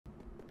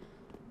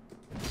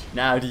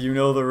Now, do you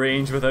know the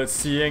range without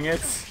seeing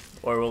it?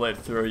 Or will it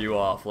throw you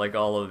off like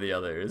all of the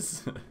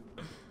others?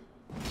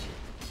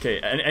 Okay,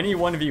 and any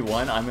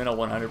 1v1, I'm gonna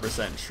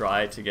 100%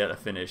 try to get a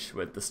finish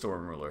with the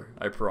Storm Ruler.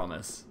 I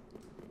promise.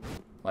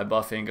 My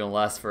buff ain't gonna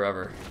last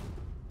forever.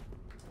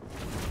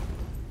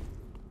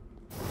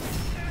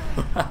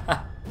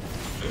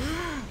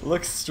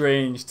 Looks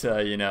strange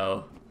to, you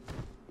know.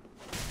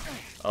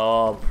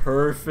 Oh,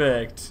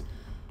 perfect.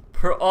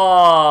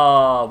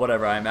 Oh,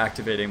 whatever. I'm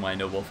activating my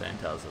Noble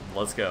Phantasm.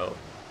 Let's go.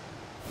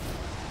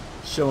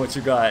 Show what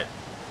you got.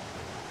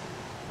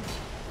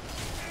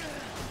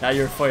 Now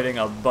you're fighting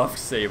a buffed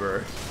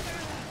Saber.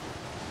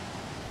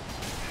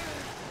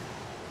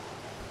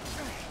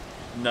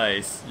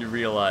 Nice. You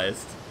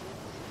realized.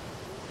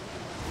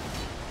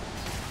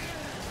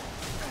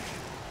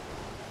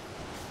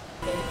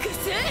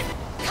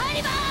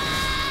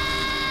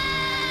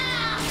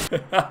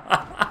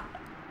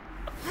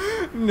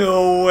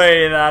 No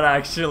way that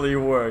actually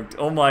worked.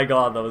 Oh my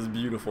god, that was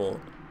beautiful.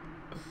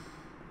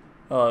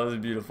 Oh, that was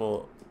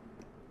beautiful.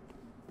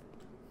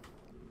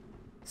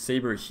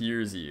 Saber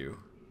hears you.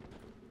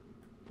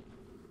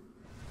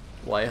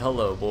 Why,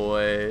 hello,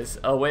 boys.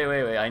 Oh,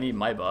 wait. I need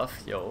my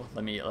buff. Yo,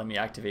 let me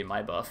activate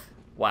my buff.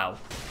 Wow.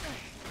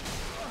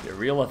 You're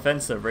real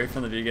offensive right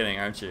from the beginning,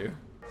 aren't you?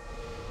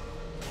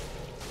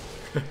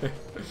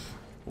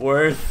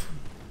 Worth.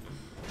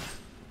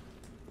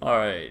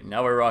 Alright,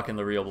 now we're rocking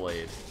the real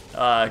blade.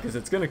 Because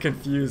it's gonna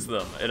confuse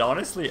them. It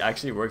honestly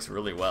actually works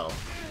really well.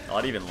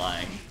 Not even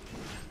lying.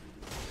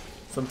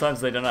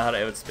 Sometimes they don't know how to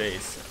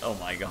outspace. Oh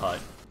my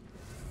god.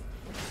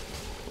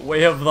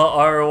 Way of the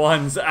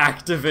R1s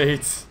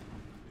activate!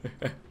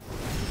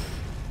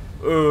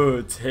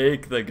 Ooh,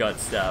 take the gut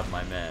stab,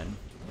 my man.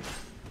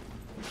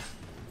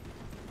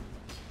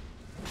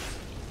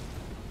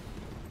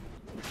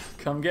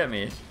 Come get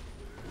me.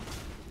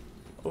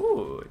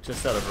 Ooh,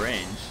 just out of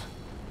range.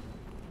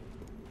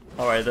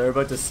 Alright, they're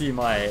about to see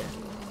my...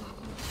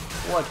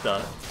 What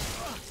the?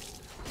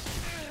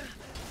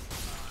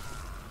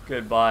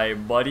 Goodbye,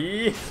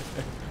 buddy.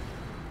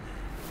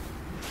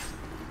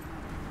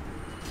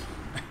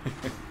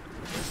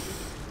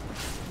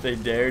 They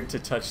dared to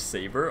touch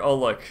Saber? Oh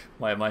look,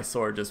 my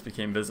sword just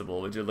became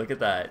visible. Would you look at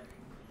that?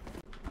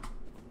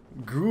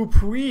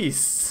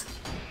 Groupuis!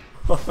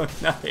 Oh,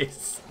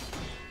 nice.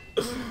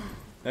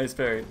 Nice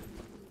parry.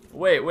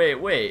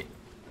 Wait.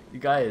 You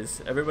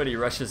guys, everybody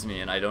rushes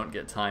me and I don't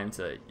get time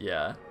to,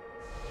 yeah.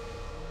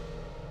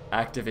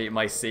 Activate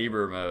my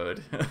Saber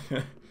mode.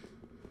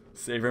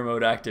 Saber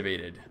mode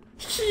activated.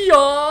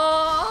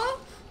 Hiya!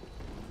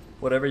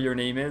 Whatever your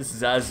name is,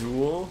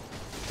 Zazul.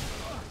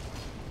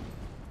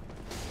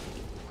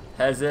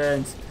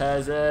 Peasant.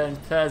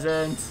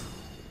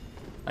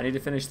 I need to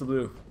finish the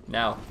blue.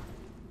 Now.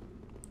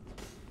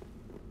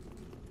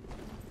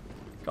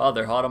 God,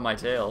 they're hot on my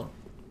tail.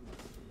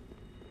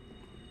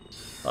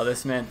 Oh,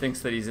 this man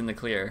thinks that he's in the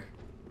clear.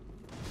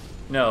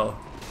 No.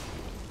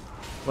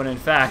 When in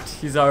fact,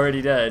 he's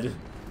already dead.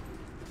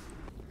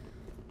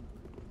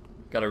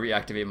 Gotta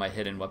reactivate my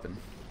hidden weapon.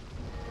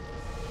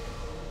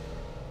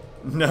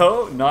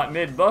 No, not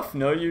mid-buff.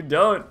 No, you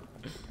don't.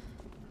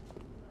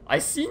 I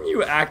seen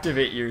you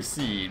activate your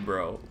seed,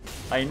 bro.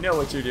 I know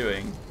what you're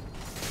doing.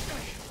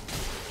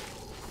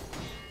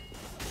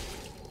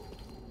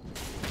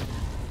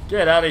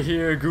 Get out of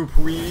here,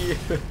 Goopwee.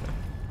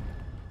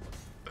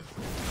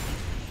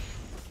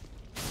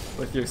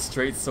 With your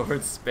straight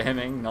sword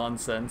spamming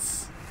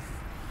nonsense.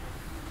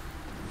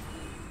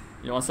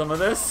 You want some of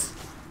this?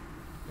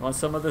 You want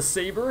some of the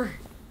Saber?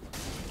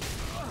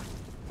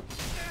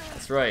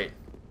 That's right.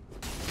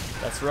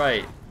 That's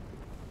right.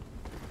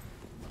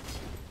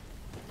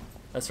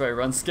 That's right,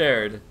 run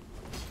scared.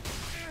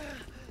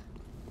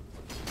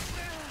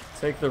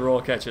 Take the roll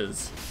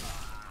catches.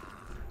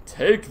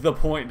 Take the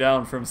point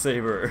down from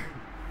Saber.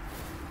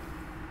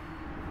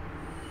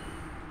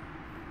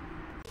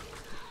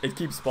 It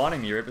keeps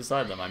spawning me right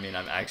beside them. I mean,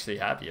 I'm actually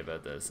happy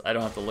about this. I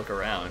don't have to look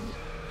around.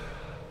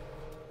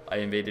 I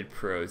invaded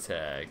Pro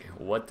Tag.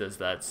 What does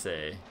that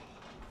say?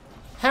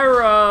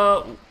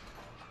 Hera!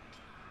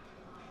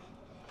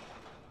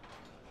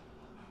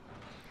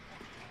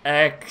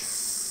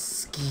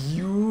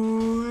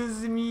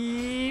 Excuse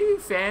me,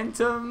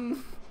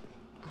 Phantom?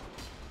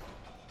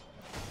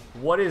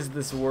 What is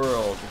this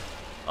world?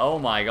 Oh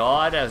my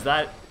god, is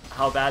that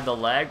how bad the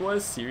lag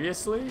was?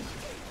 Seriously?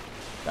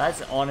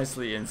 That's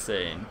honestly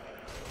insane.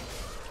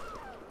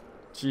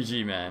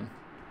 GG, man.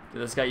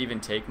 Did this guy even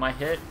take my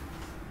hit?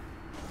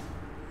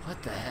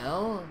 What the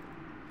hell?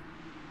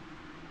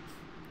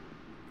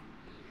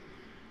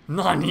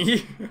 Nani?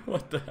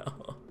 What the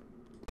hell?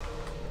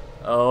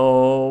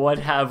 Oh, what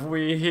have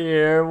we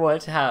here?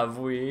 What have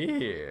we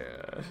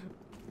here?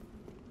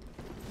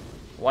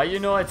 Why you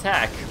no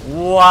attack?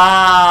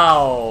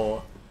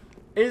 Wow!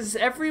 Is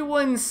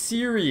everyone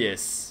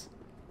serious?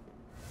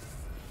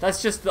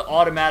 That's just the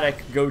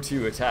automatic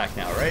go-to attack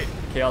now, right?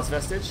 Chaos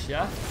Vestige,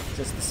 yeah?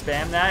 Just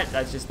spam that.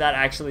 That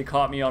actually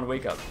caught me on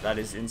Wake Up. That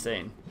is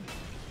insane.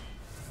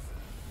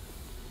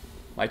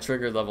 My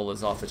trigger level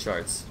is off the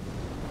charts.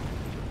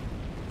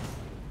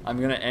 I'm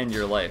gonna end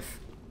your life.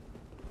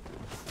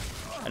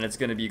 And it's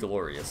gonna be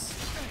glorious.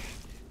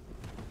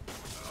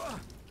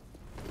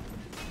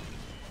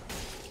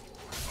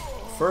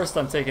 First,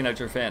 I'm taking out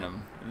your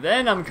Phantom.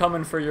 Then I'm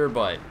coming for your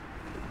butt.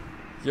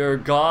 Your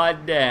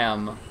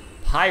goddamn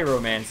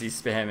pyromancy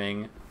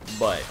spamming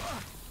butt.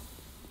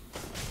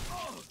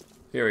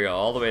 Here we go,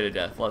 all the way to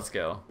death. Let's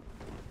go.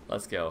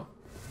 Let's go.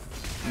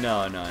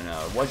 No, no, no.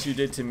 What you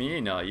did to me?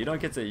 No, you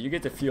don't get to. You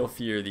get to feel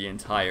fear the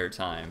entire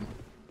time.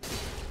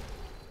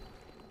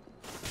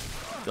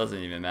 Doesn't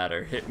even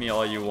matter. Hit me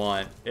all you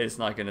want. It's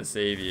not gonna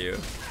save you.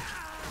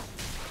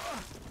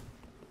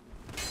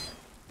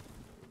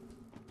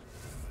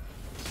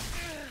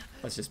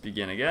 Let's just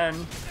begin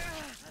again.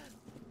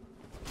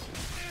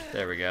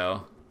 There we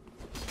go.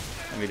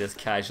 Let me just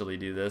casually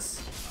do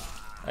this.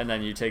 And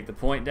then you take the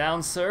point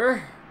down,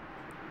 sir.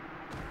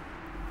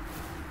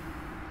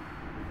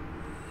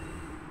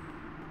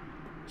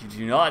 You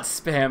do not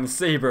spam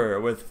Saber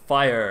with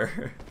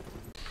fire.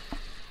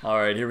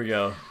 Alright, here we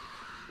go.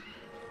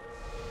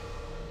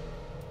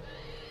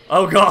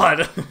 Oh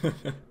god!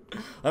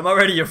 I'm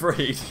already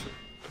afraid.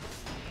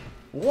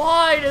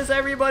 Why does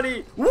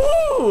everybody...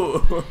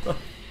 Woo!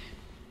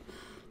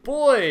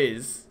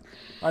 Boys!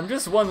 I'm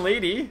just one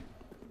lady.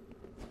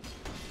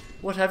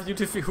 What have you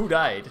to fear? Who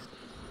died?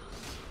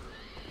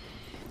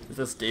 Is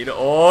this data?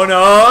 Oh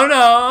no,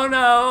 no,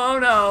 no, oh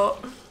no!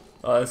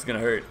 Oh, this is gonna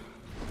hurt.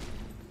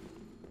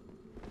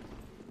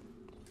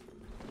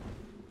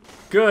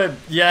 Good,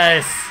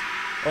 yes!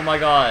 Oh my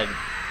god.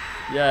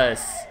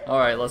 Yes.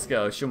 Alright, let's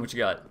go. Show me what you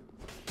got.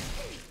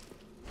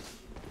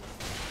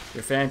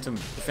 Your Phantom,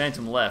 the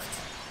Phantom left.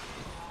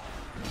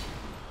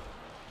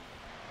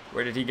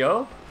 Where did he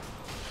go?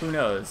 Who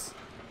knows?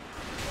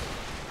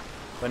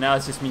 But now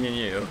it's just me and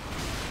you.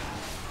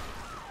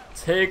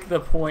 Take the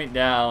point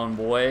down,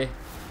 boy.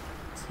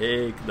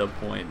 Take the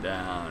point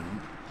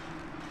down.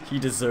 He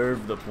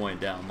deserved the point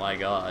down, my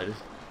god.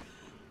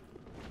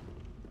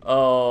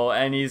 Oh,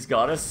 and he's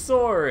got a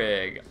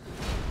Sorig.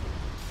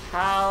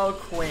 How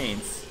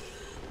quaint.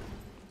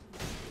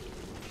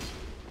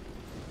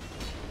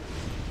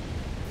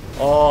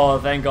 Oh,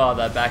 thank god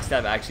that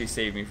backstab actually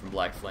saved me from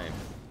Black Flame.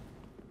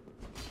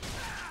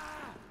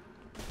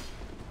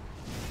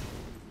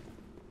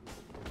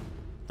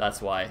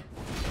 That's why.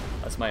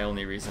 That's my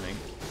only reasoning.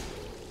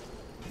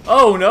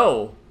 Oh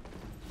no!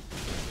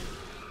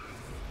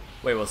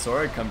 Wait, will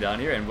Sora come down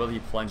here and will he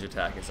plunge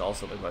attack is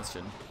also the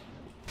question.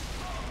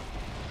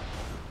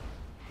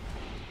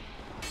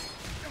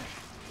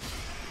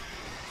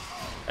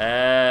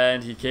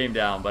 And he came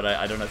down, but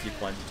I don't know if he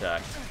plunge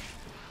attacked.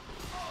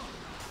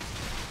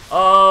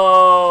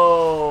 Oh,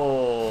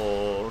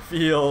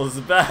 feels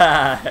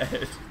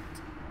bad.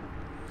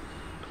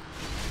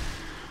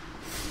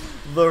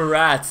 The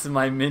rats,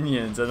 my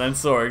minions, and then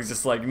Sorg's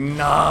just like,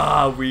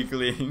 nah,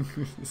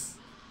 weaklings.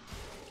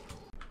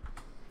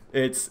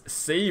 It's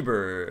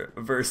Saber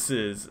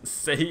versus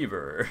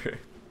Saber.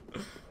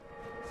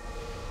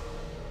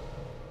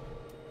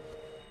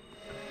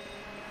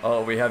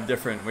 Oh, we have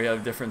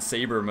different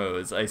Saber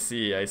modes. I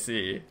see, I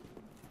see.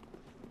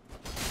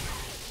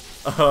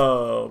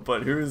 Oh,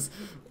 but who's...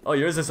 Oh,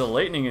 yours is a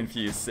lightning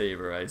infused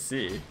Saber, I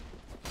see.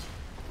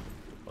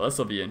 Well,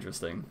 this'll be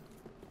interesting.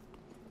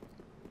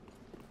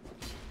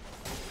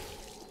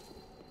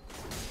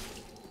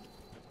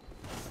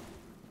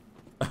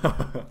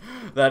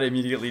 That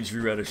immediately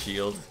drew out a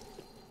shield.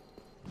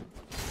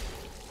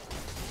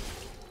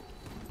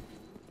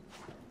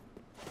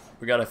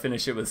 We gotta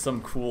finish it with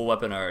some cool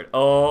weapon art.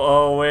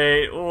 Oh,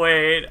 wait.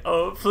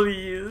 Oh,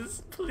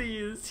 please.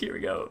 Please. Here we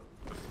go.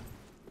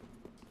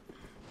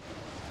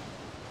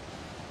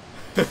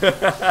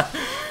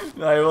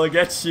 I will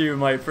get you,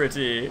 my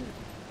pretty.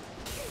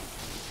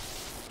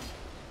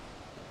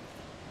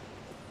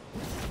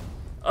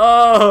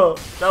 Oh,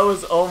 that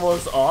was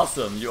almost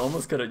awesome. You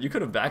almost could have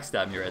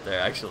backstabbed me right there,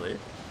 actually.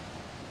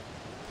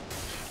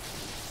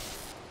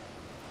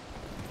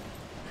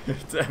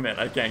 Damn it,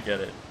 I can't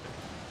get it.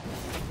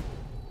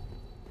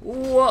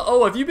 Whoa,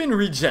 oh, have you been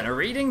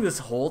regenerating this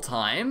whole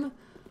time?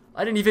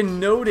 I didn't even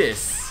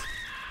notice.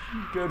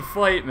 Good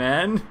fight,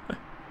 man.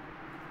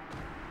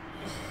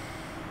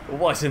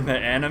 What, in the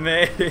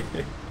anime?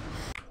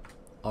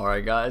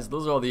 Alright guys,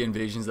 those are all the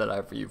invasions that I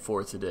have for you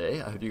for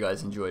today. I hope you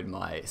guys enjoyed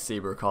my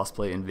Saber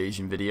cosplay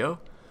invasion video.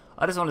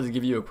 I just wanted to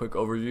give you a quick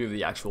overview of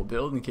the actual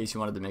build in case you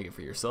wanted to make it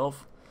for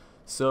yourself.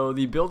 So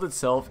the build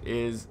itself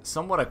is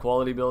somewhat a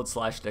quality build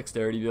slash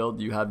dexterity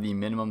build. You have the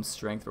minimum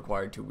strength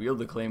required to wield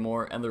the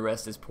claymore and the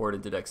rest is poured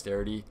into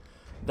dexterity.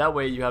 That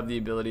way you have the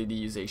ability to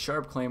use a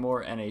sharp claymore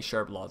and a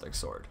sharp Lothric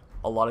sword.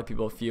 A lot of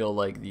people feel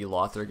like the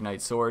Lothric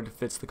Knight sword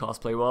fits the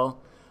cosplay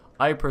well.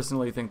 I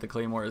personally think the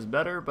claymore is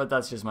better, but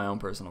that's just my own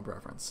personal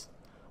preference.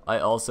 I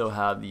also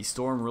have the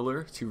Storm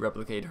Ruler to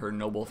replicate her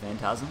noble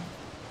phantasm.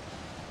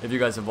 If you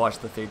guys have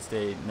watched the Fate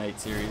Stay Knight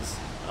series,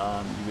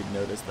 you would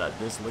notice that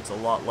this looks a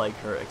lot like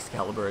her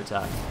Excalibur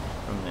attack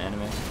from the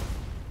anime.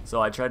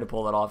 So I tried to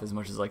pull that off as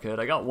much as I could.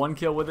 I got one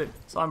kill with it,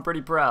 so I'm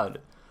pretty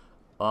proud.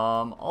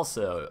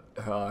 Also,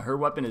 her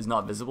weapon is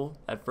not visible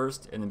at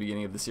first in the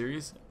beginning of the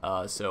series,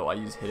 so I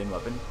use hidden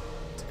weapon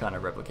to kind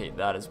of replicate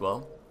that as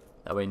well.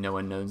 That way no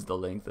one knows the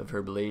length of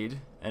her blade,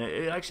 and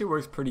it actually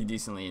works pretty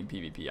decently in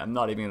PvP. I'm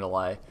not even gonna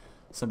lie,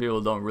 some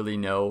people don't really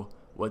know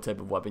what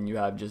type of weapon you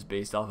have just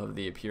based off of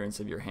the appearance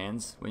of your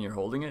hands when you're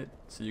holding it,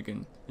 so you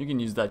can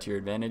use that to your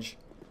advantage.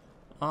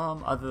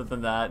 Other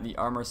than that, the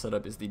armor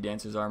setup is the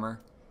Dancer's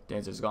armor,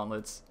 Dancer's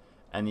gauntlets,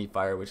 and the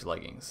Fire Witch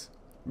leggings.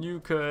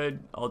 You could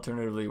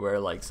alternatively wear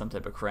like some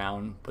type of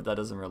crown, but that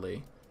doesn't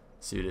really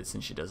suit it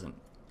since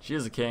she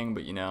is a king,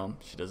 but you know,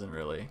 she doesn't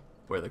really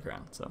wear the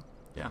crown, so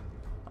yeah.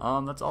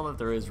 That's all that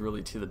there is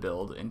really to the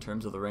build in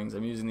terms of the rings.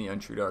 I'm using the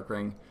Untrue Dark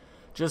ring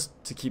just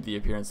to keep the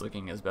appearance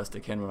looking as best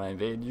it can when I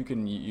invade. You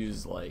can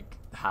use like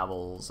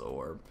Havel's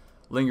or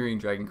Lingering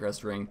Dragon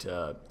Crest ring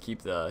to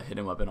keep the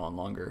hidden weapon on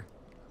longer,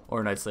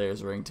 or Night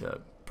Slayer's ring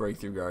to break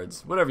through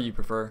guards, whatever you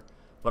prefer,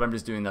 but I'm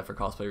just doing that for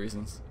cosplay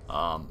reasons.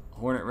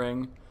 Hornet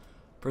ring,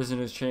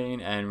 Prisoner's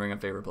Chain, and Ring of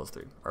Favor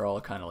 +3 are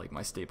all kind of like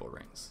my staple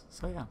rings.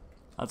 So yeah,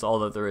 that's all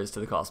that there is to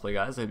the cosplay,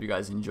 guys. I hope you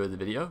guys enjoyed the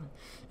video.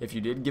 If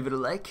you did, give it a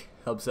like,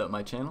 helps out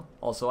my channel.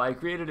 Also, I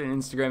created an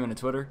Instagram and a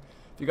Twitter.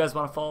 If you guys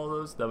want to follow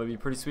those, that would be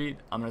pretty sweet.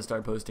 I'm going to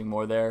start posting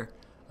more there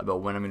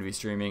about when I'm going to be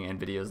streaming and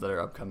videos that are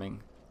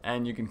upcoming.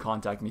 And you can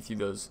contact me through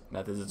those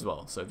methods as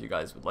well. So if you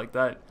guys would like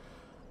that,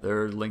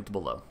 they're linked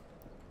below.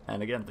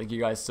 And again, thank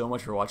you guys so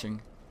much for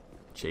watching.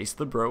 Chase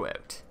the Bro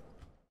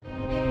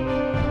out.